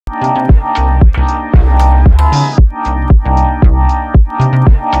It's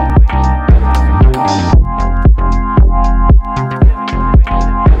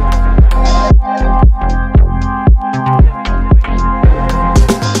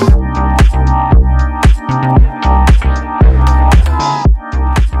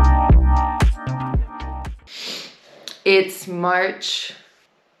March,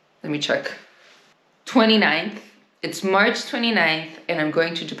 let me check, 29th. It's March 29th and I'm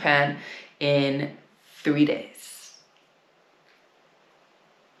going to Japan in 3 days.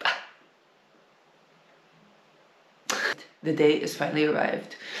 The day is finally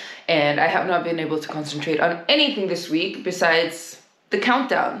arrived and I have not been able to concentrate on anything this week besides the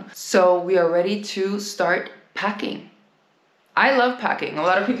countdown. So we are ready to start packing. I love packing. A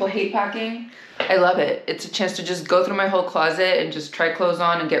lot of people hate packing. I love it. It's a chance to just go through my whole closet and just try clothes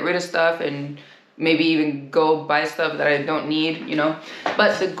on and get rid of stuff and maybe even go buy stuff that I don't need, you know?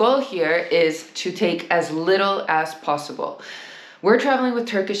 But the goal here is to take as little as possible. We're traveling with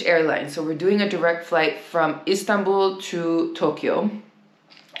Turkish Airlines, so we're doing a direct flight from Istanbul to Tokyo.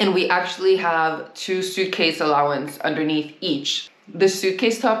 And we actually have 2 suitcase allowance underneath each. The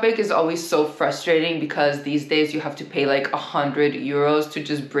suitcase topic is always so frustrating because these days you have to pay like 100 euros to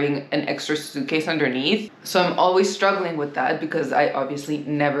just bring an extra suitcase underneath. So I'm always struggling with that because I obviously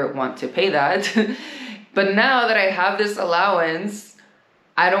never want to pay that. But now that I have this allowance,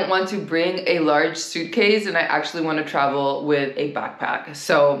 I don't want to bring a large suitcase and I actually want to travel with a backpack.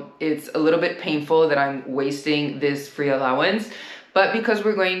 So it's a little bit painful that I'm wasting this free allowance. But because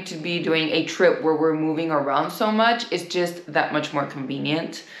we're going to be doing a trip where we're moving around so much, it's just that much more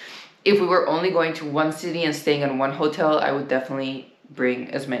convenient. If we were only going to one city and staying in one hotel, I would definitely bring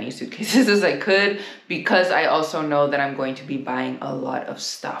as many suitcases as I could because I also know that I'm going to be buying a lot of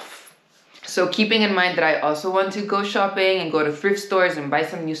stuff. So keeping in mind that I also want to go shopping and go to thrift stores and buy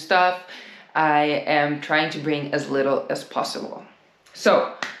some new stuff, I am trying to bring as little as possible.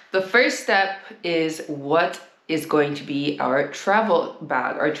 So the first step is what is going to be our travel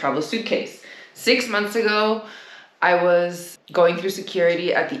bag, our travel suitcase. 6 months ago, I was going through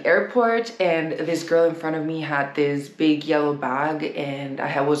security at the airport and this girl in front of me had this big yellow bag and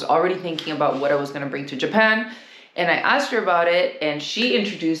I was already thinking about what I was gonna bring to Japan. And I asked her about it and she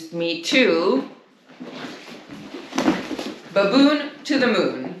introduced me to Baboon to the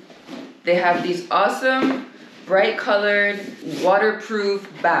Moon. They have these awesome, bright colored, waterproof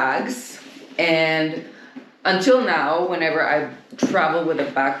bags and until now, whenever I travel with a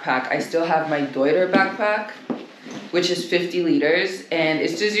backpack, I still have my Deuter backpack, which is 50 liters, and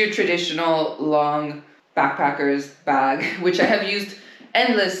it's just your traditional long backpacker's bag, which I have used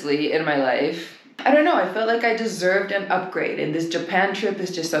endlessly in my life. I don't know, I felt like I deserved an upgrade, and this Japan trip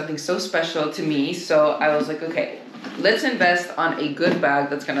is just something so special to me, so I was like, okay, let's invest on a good bag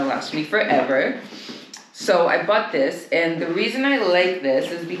that's gonna last me forever. So I bought this, and the reason I like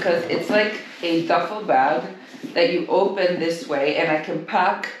this is because it's like a duffel bag that you open this way, and I can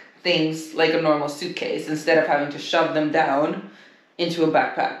pack things like a normal suitcase instead of having to shove them down into a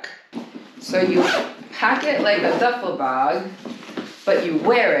backpack. So you pack it like a duffel bag, but you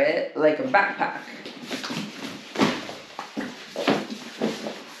wear it like a backpack.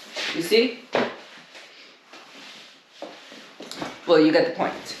 You see? Well, you get the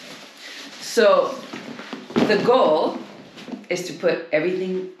point. So the goal is to put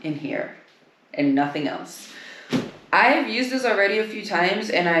everything in here and nothing else. I've used this already a few times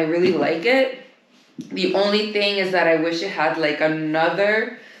and I really like it. The only thing is that I wish it had like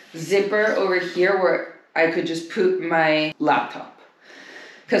another zipper over here where I could just put my laptop.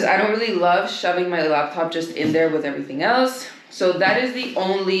 Because I don't really love shoving my laptop just in there with everything else. So that is the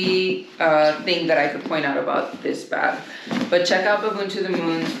only thing that I could point out about this bag. But check out Baboon to the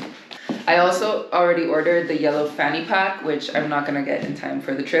Moon. I also already ordered the yellow fanny pack, which I'm not gonna get in time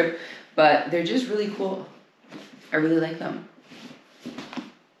for the trip, but they're just really cool. I really like them.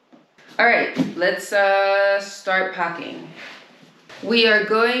 All right, let's start packing. We are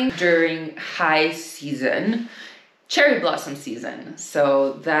going during high season, cherry blossom season.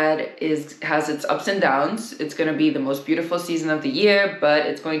 So that has its ups and downs. It's gonna be the most beautiful season of the year, but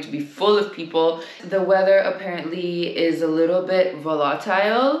it's going to be full of people. The weather apparently is a little bit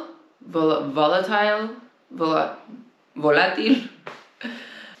volatile. Volatile.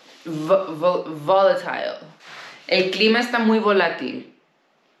 El clima está muy volátil.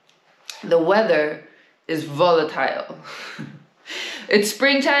 The weather is volatile. It's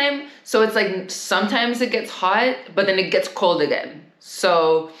springtime, so it's like sometimes it gets hot, but then it gets cold again.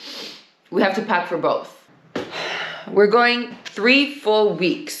 So we have to pack for both. We're going 3 full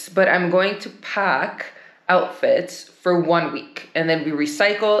weeks, but I'm going to pack outfits for 1 week, and then we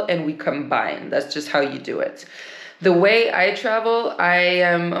recycle and we combine. That's just how you do it. The way I travel, I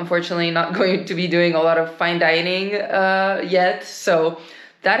am unfortunately not going to be doing a lot of fine dining yet, so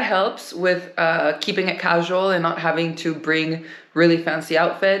that helps with keeping it casual and not having to bring really fancy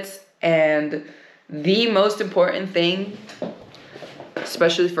outfits. And the most important thing,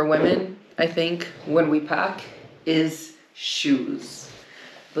 especially for women, I think, when we pack, is shoes.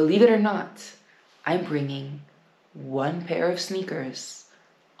 Believe it or not, I'm bringing 1 pair of sneakers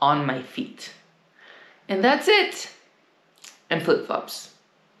on my feet. And that's it. And flip-flops.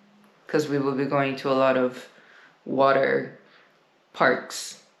 Because we will be going to a lot of water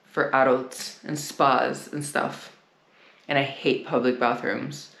parks for adults and spas and stuff. And I hate public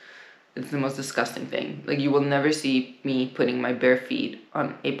bathrooms. It's the most disgusting thing. Like, you will never see me putting my bare feet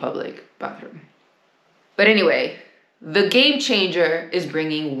on a public bathroom. But anyway, the game changer is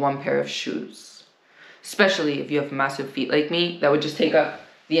bringing 1 pair of shoes. Especially if you have massive feet like me, that would just take up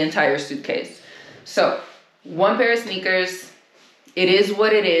the entire suitcase. So, 1 pair of sneakers. It is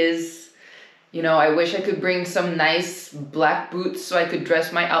what it is. You know, I wish I could bring some nice black boots so I could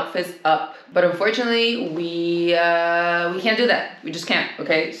dress my outfits up. But unfortunately, we can't do that. We just can't,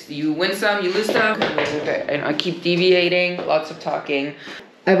 okay? So you win some, you lose some. Okay, and I keep deviating, lots of talking.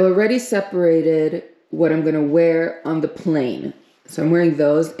 I've already separated what I'm gonna wear on the plane. So I'm wearing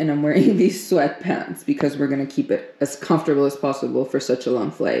those, and I'm wearing these sweatpants because we're gonna keep it as comfortable as possible for such a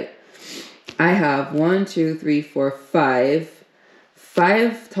long flight. I have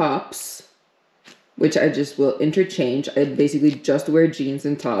 5 tops, which I just will interchange. I basically just wear jeans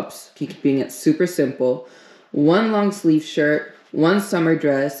and tops, keeping it super simple. 1 long sleeve shirt, 1 summer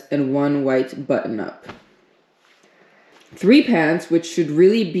dress, and 1 white button-up. 3 pants, which should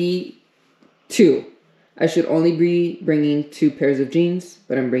really be 2. I should only be bringing 2 pairs of jeans,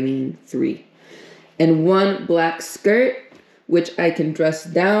 but I'm bringing 3. And 1 black skirt, which I can dress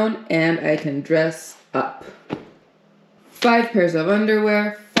down and I can dress up. 5 pairs of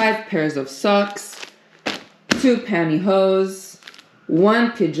underwear, 5 pairs of socks, 2 pantyhose,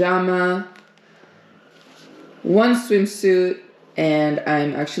 1 pajama, 1 swimsuit, and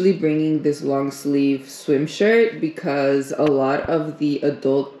I'm actually bringing this long sleeve swim shirt because a lot of the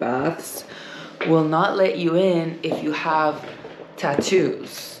adult baths will not let you in if you have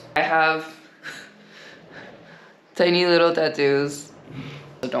tattoos. I have tiny little tattoos.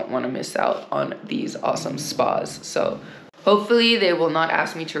 I don't want to miss out on these awesome spas. So hopefully they will not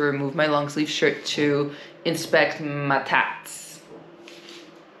ask me to remove my long sleeve shirt to inspect my tats.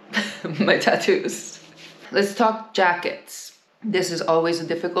 My tattoos. Let's talk jackets. This is always a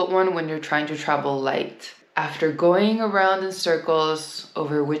difficult one when you're trying to travel light. After going around in circles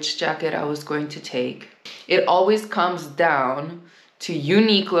over which jacket I was going to take, it always comes down to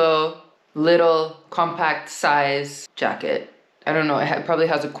Uniqlo little compact size jacket. I don't know, it probably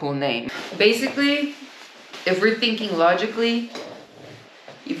has a cool name. Basically, if we're thinking logically,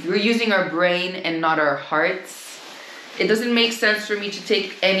 if we're using our brain and not our hearts, it doesn't make sense for me to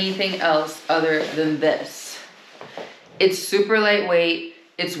take anything else other than this. It's super lightweight,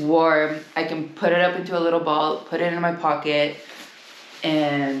 it's warm, I can put it up into a little ball, put it in my pocket,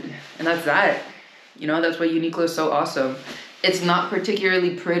 and that's that. You know, that's why Uniqlo is so awesome. It's not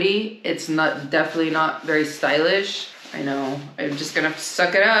particularly pretty, it's definitely not very stylish. I know, I'm just gonna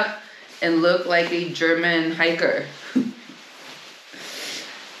suck it up and look like a German hiker.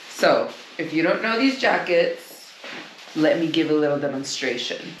 So, if you don't know these jackets, let me give a little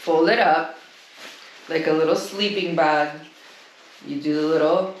demonstration. Fold it up like a little sleeping bag. You do the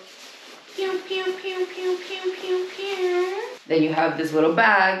little pew, pew, pew, pew, pew, pew, pew. Then you have this little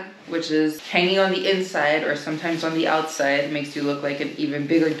bag, which is hanging on the inside or sometimes on the outside. It makes you look like an even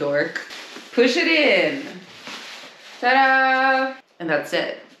bigger dork. Push it in. Ta-da! And that's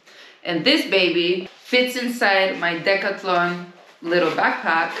it. And this baby fits inside my Decathlon little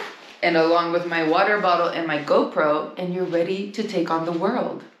backpack and along with my water bottle and my GoPro, and you're ready to take on the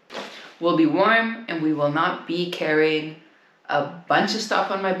world. We'll be warm and we will not be carrying a bunch of stuff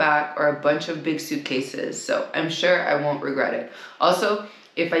on my back or a bunch of big suitcases. So I'm sure I won't regret it. Also,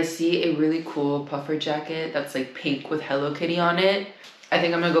 if I see a really cool puffer jacket that's like pink with Hello Kitty on it, I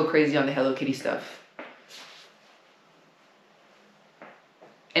think I'm gonna go crazy on the Hello Kitty stuff.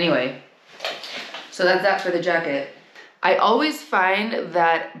 Anyway, so that's that for the jacket. I always find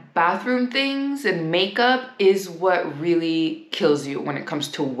that bathroom things and makeup is what really kills you when it comes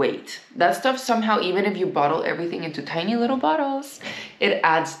to weight. That stuff somehow, even if you bottle everything into tiny little bottles, it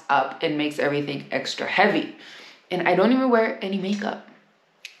adds up and makes everything extra heavy. And I don't even wear any makeup.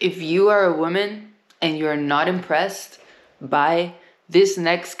 If you are a woman and you're not impressed by this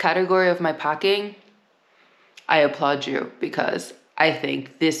next category of my packing, I applaud you because I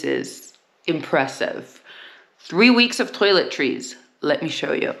think this is impressive. 3 weeks of toiletries. Let me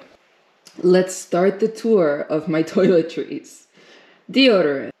show you. Let's start the tour of my toiletries.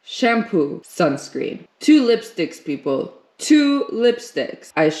 Deodorant, shampoo, sunscreen, 2 lipsticks, people. 2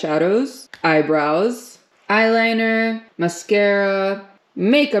 lipsticks. Eyeshadows, eyebrows, eyeliner, mascara,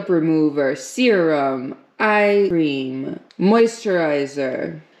 makeup remover, serum, eye cream,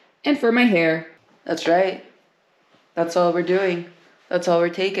 moisturizer, and for my hair. That's right. That's all we're doing. That's all we're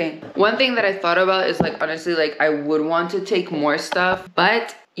taking. One thing that I thought about is like, honestly, like I would want to take more stuff,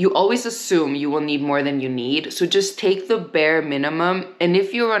 but you always assume you will need more than you need. So just take the bare minimum. And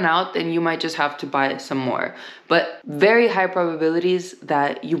if you run out, then you might just have to buy some more. But very high probabilities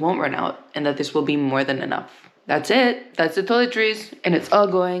that you won't run out and that this will be more than enough. That's it. That's the toiletries. And it's all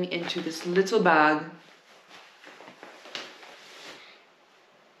going into this little bag.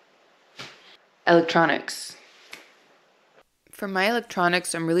 Electronics. For my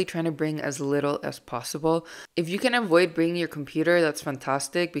electronics, I'm really trying to bring as little as possible. If you can avoid bringing your computer, that's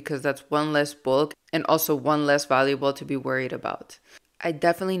fantastic because that's one less bulk and also one less valuable to be worried about. I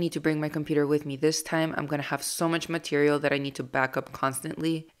definitely need to bring my computer with me this time. I'm going to have so much material that I need to back up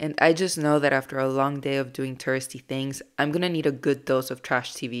constantly. And I just know that after a long day of doing touristy things, I'm going to need a good dose of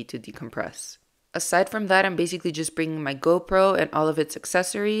trash TV to decompress. Aside from that, I'm basically just bringing my GoPro and all of its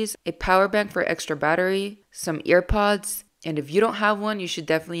accessories, a power bank for extra battery, some earpods, and if you don't have one, you should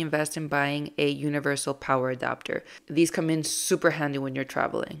definitely invest in buying a universal power adapter. These come in super handy when you're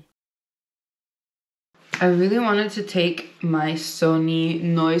traveling. I really wanted to take my Sony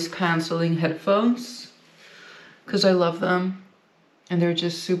noise cancelling headphones because I love them and they're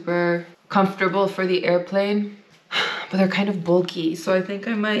just super comfortable for the airplane, but they're kind of bulky. So I think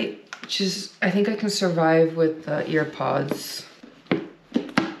I think I can survive with the earpods.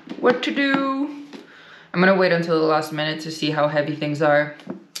 What to do? I'm gonna wait until the last minute to see how heavy things are.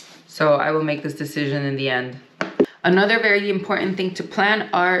 So I will make this decision in the end. Another very important thing to plan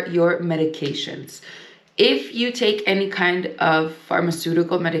are your medications. If you take any kind of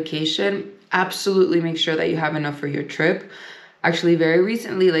pharmaceutical medication, absolutely make sure that you have enough for your trip. Actually, very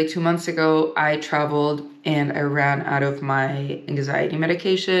recently, like 2 months ago, I traveled and I ran out of my anxiety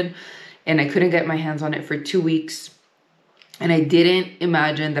medication and I couldn't get my hands on it for 2 weeks. And I didn't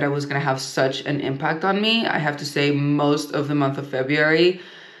imagine that I was gonna have such an impact on me. I have to say most of the month of February,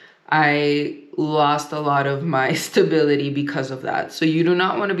 I lost a lot of my stability because of that. So you do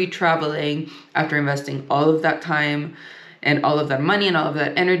not wanna be traveling after investing all of that time and all of that money and all of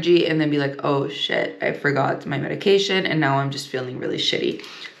that energy and then be like, oh shit, I forgot my medication and now I'm just feeling really shitty.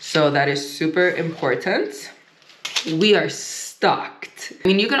 So that is super important. We are stocked. I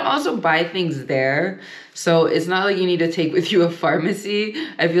mean, you can also buy things there. So it's not like you need to take with you a pharmacy.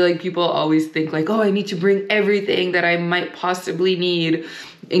 I feel like people always think like, oh, I need to bring everything that I might possibly need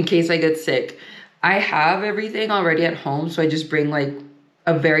in case I get sick. I have everything already at home. So I just bring like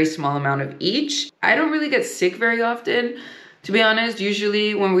a very small amount of each. I don't really get sick very often. To be honest,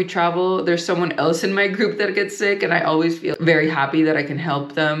 usually when we travel, there's someone else in my group that gets sick and I always feel very happy that I can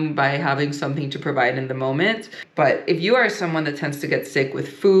help them by having something to provide in the moment. But if you are someone that tends to get sick with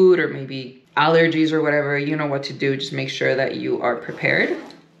food or maybe allergies or whatever, you know what to do. Just make sure that you are prepared.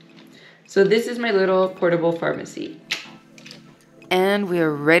 So this is my little portable pharmacy. And we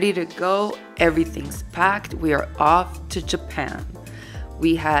are ready to go. Everything's packed. We are off to Japan.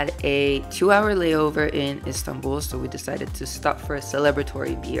 We had a 2-hour layover in Istanbul, so we decided to stop for a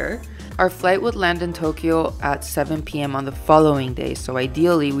celebratory beer. Our flight would land in Tokyo at 7 p.m. on the following day, so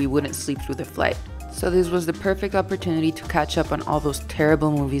ideally we wouldn't sleep through the flight. So this was the perfect opportunity to catch up on all those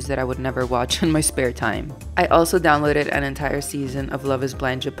terrible movies that I would never watch in my spare time. I also downloaded an entire season of Love is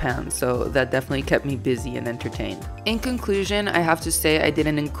Blind Japan, so that definitely kept me busy and entertained. In conclusion, I have to say I did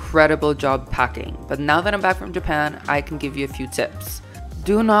an incredible job packing, but now that I'm back from Japan, I can give you a few tips.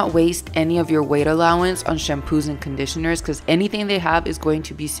 Do not waste any of your weight allowance on shampoos and conditioners because anything they have is going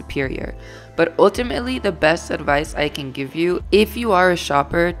to be superior. But ultimately, the best advice I can give you, if you are a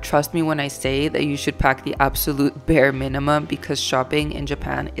shopper, trust me when I say that you should pack the absolute bare minimum because shopping in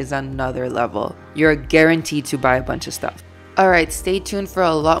Japan is another level. You're guaranteed to buy a bunch of stuff. Alright, stay tuned for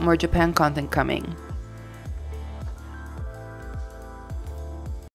a lot more Japan content coming.